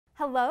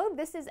Hello,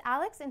 this is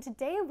Alex, and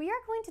today we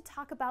are going to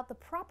talk about the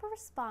proper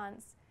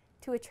response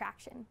to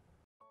attraction.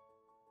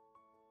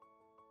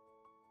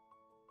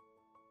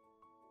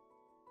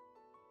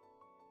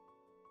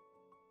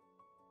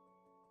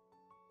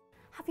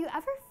 Have you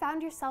ever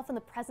found yourself in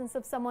the presence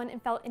of someone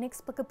and felt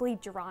inexplicably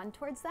drawn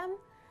towards them?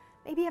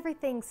 Maybe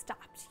everything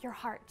stopped, your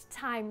heart,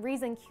 time,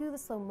 reason, cue the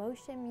slow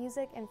motion,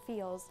 music, and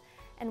feels,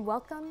 and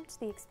welcome to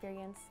the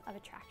experience of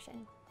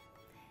attraction.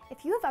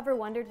 If you have ever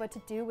wondered what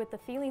to do with the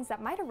feelings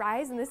that might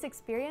arise in this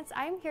experience,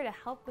 I am here to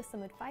help with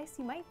some advice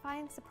you might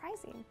find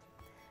surprising.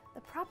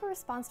 The proper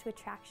response to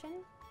attraction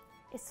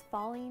is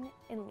falling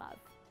in love.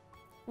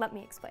 Let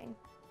me explain.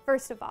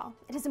 First of all,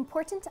 it is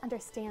important to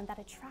understand that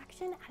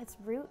attraction at its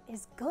root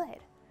is good.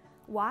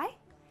 Why?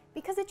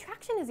 Because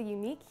attraction is a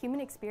unique human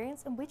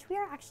experience in which we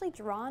are actually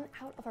drawn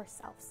out of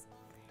ourselves.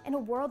 In a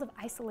world of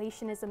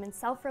isolationism and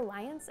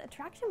self-reliance,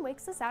 attraction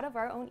wakes us out of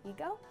our own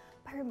ego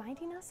by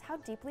reminding us how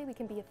deeply we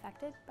can be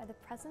affected by the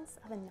presence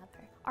of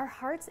another. Our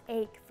heart's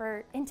ache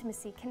for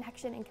intimacy,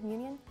 connection, and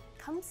communion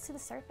comes to the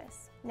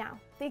surface. Now,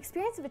 the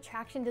experience of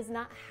attraction does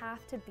not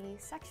have to be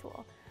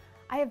sexual.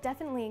 I have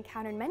definitely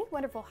encountered many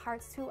wonderful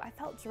hearts who I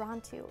felt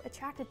drawn to,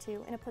 attracted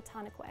to in a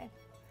platonic way.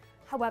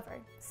 However,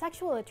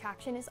 sexual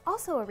attraction is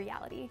also a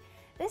reality.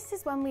 This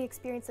is when we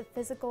experience a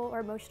physical or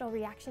emotional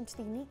reaction to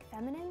the unique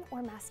feminine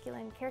or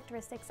masculine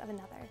characteristics of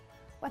another,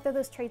 whether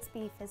those traits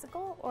be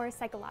physical or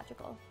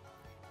psychological.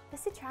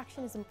 This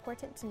attraction is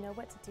important to know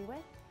what to do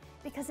with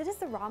because it is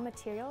the raw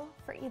material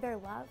for either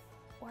love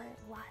or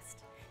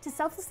lust, to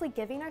selflessly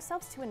giving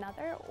ourselves to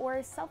another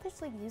or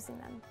selfishly using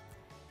them.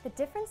 The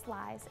difference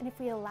lies in if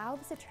we allow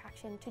this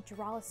attraction to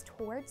draw us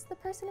towards the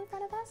person in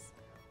front of us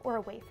or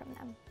away from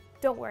them.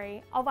 Don't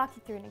worry, I'll walk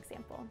you through an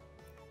example.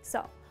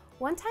 So,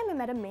 one time I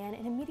met a man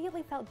and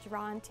immediately felt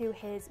drawn to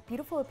his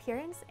beautiful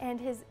appearance and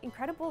his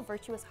incredible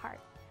virtuous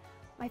heart.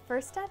 My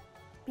first step,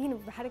 being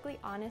radically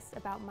honest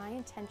about my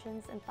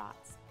intentions and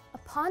thoughts.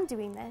 Upon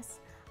doing this,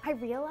 I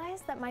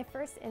realized that my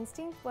first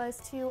instinct was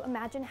to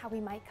imagine how we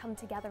might come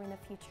together in the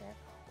future,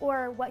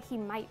 or what he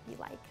might be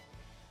like.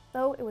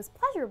 Though it was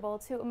pleasurable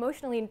to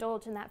emotionally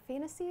indulge in that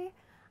fantasy,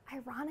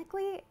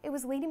 ironically, it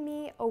was leading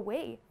me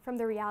away from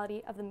the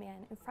reality of the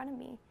man in front of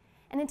me,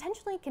 and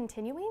intentionally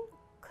continuing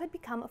could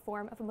become a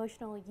form of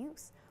emotional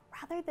use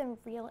rather than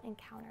real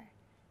encounter.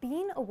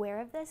 Being aware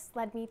of this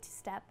led me to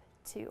step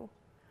 2,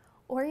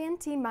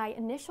 orienting my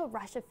initial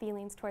rush of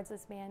feelings towards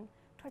this man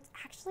towards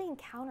actually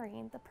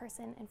encountering the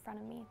person in front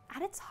of me.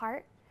 At its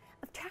heart,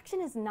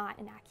 attraction is not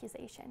an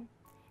accusation.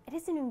 It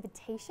is an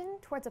invitation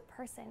towards a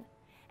person,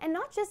 and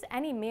not just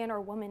any man or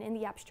woman in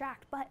the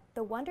abstract, but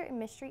the wonder and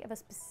mystery of a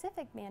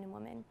specific man and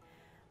woman.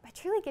 By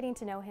truly getting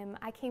to know him,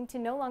 I came to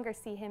no longer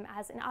see him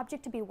as an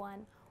object to be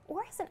won,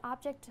 or as an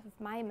object of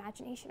my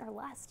imagination or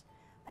lust,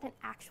 but an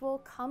actual,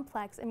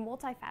 complex, and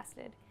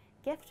multifaceted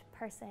gift,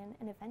 person,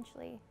 and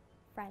eventually,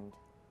 friend.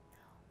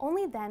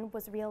 Only then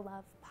was real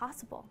love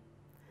possible.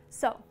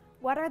 So,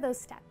 what are those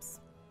steps?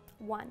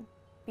 1,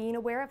 being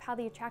aware of how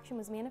the attraction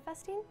was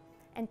manifesting,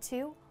 and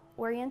 2,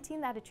 orienting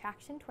that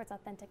attraction towards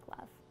authentic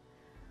love.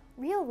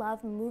 Real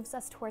love moves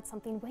us towards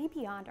something way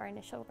beyond our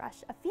initial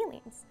rush of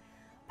feelings.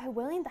 By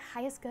willing the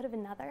highest good of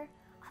another,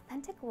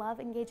 authentic love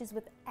engages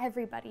with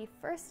everybody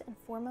first and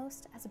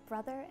foremost as a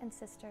brother and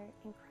sister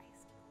in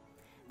Christ.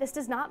 This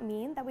does not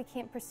mean that we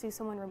can't pursue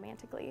someone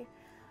romantically.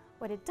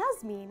 What it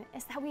does mean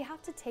is that we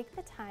have to take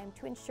the time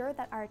to ensure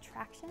that our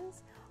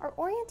attractions are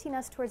orienting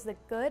us towards the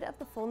good of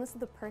the fullness of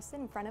the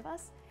person in front of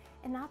us,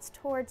 and not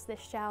towards the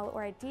shell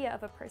or idea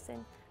of a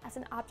person as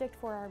an object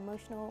for our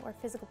emotional or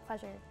physical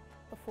pleasure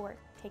before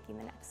taking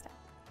the next step.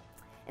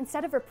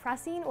 Instead of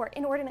repressing or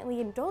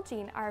inordinately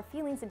indulging our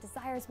feelings and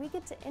desires, we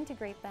get to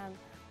integrate them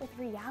with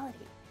reality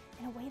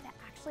in a way that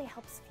actually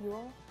helps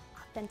fuel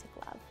authentic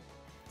love.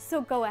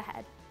 So go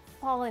ahead,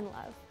 fall in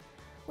love.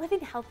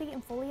 Living healthy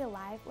and fully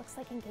alive looks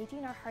like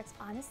engaging our hearts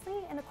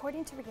honestly and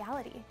according to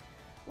reality.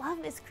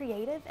 Love is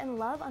creative, and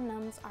love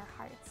unnumbs our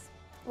hearts.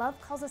 Love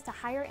calls us to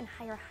higher and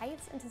higher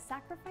heights and to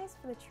sacrifice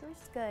for the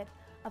truest good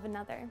of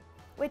another,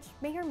 which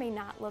may or may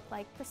not look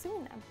like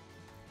pursuing them.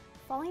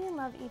 Falling in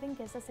love even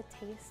gives us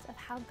a taste of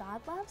how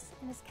God loves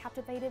and is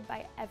captivated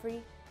by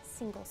every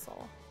single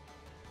soul.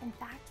 In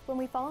fact, when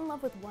we fall in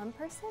love with one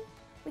person,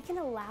 we can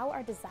allow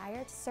our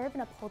desire to serve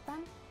and uphold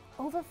them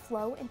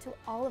overflow into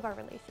all of our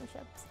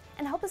relationships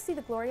and help us see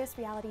the glorious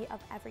reality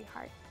of every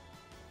heart.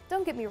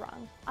 Don't get me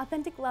wrong,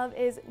 authentic love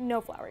is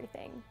no flowery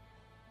thing,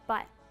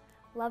 but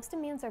love's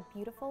demands are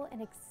beautiful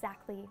and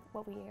exactly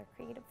what we are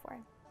created for.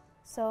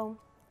 So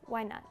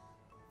why not?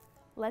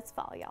 Let's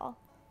fall, y'all.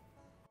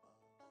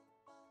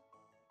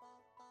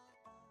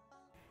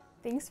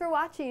 Thanks for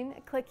watching.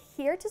 Click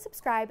here to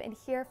subscribe and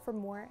here for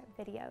more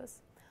videos.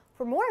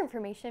 For more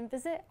information,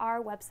 visit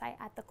our website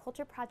at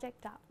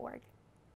thecultureproject.org.